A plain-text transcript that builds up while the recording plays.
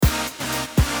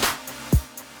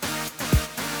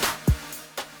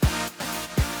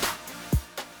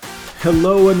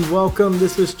Hello and welcome.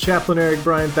 This is Chaplain Eric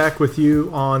Bryant back with you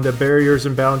on the Barriers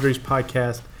and Boundaries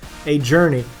podcast, a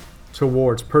journey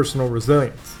towards personal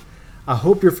resilience. I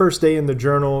hope your first day in the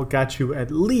journal got you at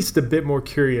least a bit more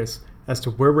curious as to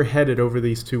where we're headed over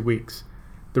these 2 weeks.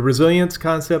 The resilience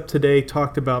concept today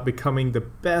talked about becoming the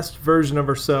best version of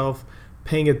ourselves,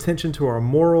 paying attention to our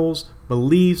morals,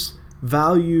 beliefs,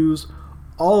 values,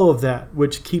 all of that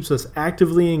which keeps us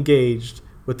actively engaged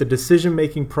with the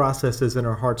decision-making processes in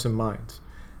our hearts and minds.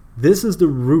 This is the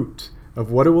root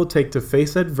of what it will take to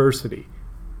face adversity,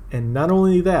 and not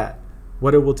only that,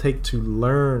 what it will take to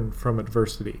learn from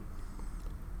adversity.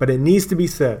 But it needs to be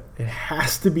said, it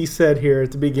has to be said here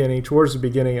at the beginning, towards the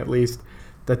beginning at least,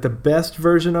 that the best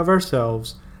version of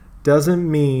ourselves doesn't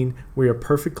mean we are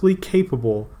perfectly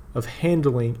capable of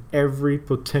handling every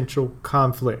potential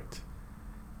conflict.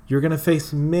 You're going to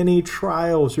face many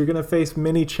trials. You're going to face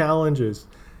many challenges,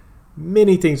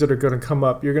 many things that are going to come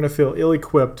up. You're going to feel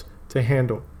ill-equipped to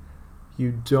handle.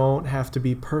 You don't have to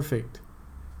be perfect,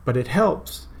 but it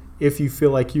helps if you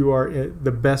feel like you are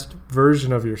the best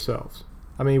version of yourselves.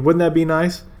 I mean, wouldn't that be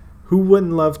nice? Who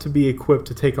wouldn't love to be equipped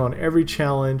to take on every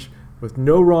challenge with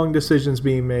no wrong decisions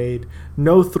being made,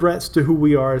 no threats to who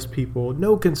we are as people,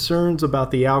 no concerns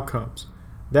about the outcomes?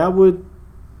 That would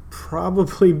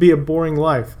probably be a boring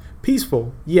life.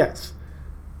 Peaceful, yes,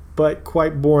 but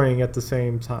quite boring at the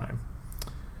same time.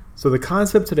 So the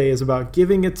concept today is about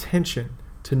giving attention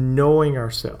to knowing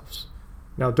ourselves.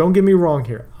 Now, don't get me wrong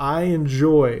here. I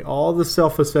enjoy all the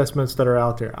self-assessments that are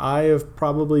out there. I have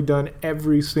probably done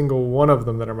every single one of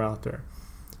them that are out there.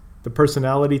 The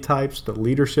personality types, the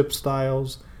leadership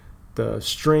styles, the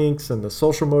strengths and the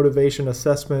social motivation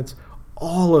assessments,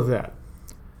 all of that.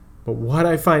 But what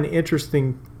I find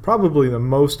interesting, probably the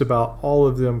most about all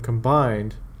of them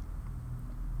combined,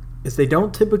 is they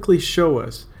don't typically show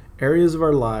us areas of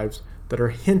our lives that are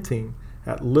hinting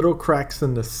at little cracks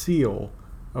in the seal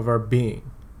of our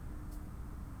being.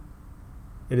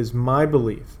 It is my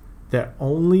belief that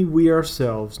only we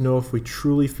ourselves know if we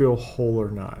truly feel whole or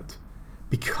not.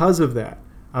 Because of that,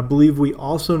 I believe we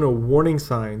also know warning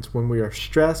signs when we are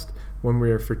stressed, when we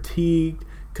are fatigued,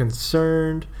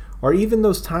 concerned, or even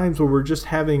those times where we're just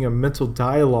having a mental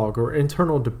dialogue or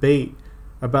internal debate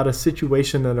about a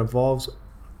situation that involves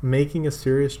making a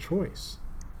serious choice.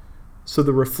 So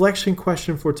the reflection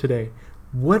question for today: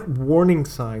 what warning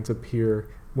signs appear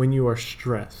when you are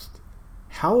stressed?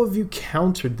 How have you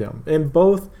countered them in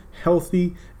both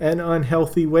healthy and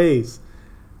unhealthy ways?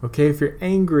 Okay, if you're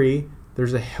angry,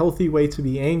 there's a healthy way to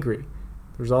be angry.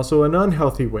 There's also an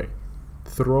unhealthy way.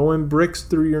 Throwing bricks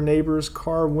through your neighbor's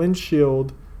car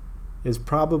windshield is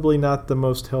probably not the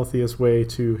most healthiest way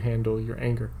to handle your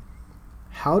anger.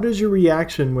 How does your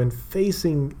reaction when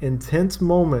facing intense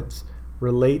moments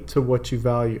relate to what you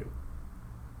value?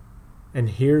 And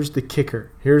here's the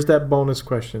kicker. Here's that bonus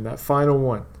question, that final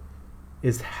one.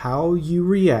 Is how you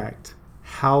react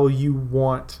how you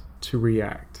want to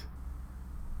react?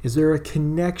 Is there a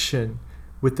connection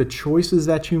with the choices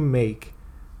that you make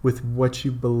with what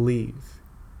you believe?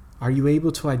 Are you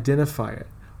able to identify it?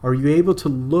 Are you able to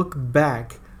look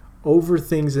back over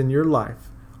things in your life,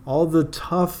 all the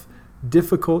tough,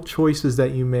 difficult choices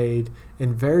that you made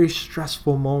in very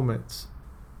stressful moments?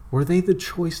 Were they the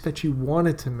choice that you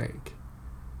wanted to make?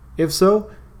 If so,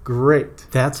 great.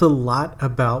 That's a lot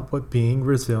about what being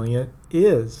resilient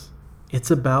is.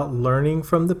 It's about learning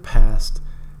from the past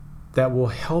that will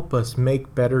help us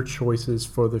make better choices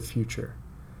for the future.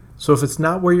 So if it's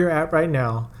not where you're at right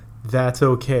now, that's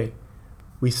okay.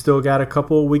 We still got a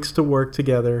couple of weeks to work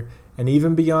together, and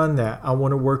even beyond that, I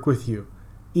want to work with you.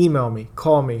 Email me,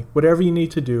 call me, whatever you need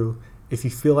to do if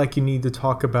you feel like you need to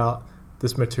talk about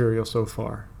this material so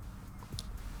far.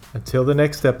 Until the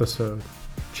next episode,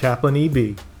 Chaplain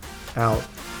EB, out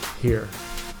here.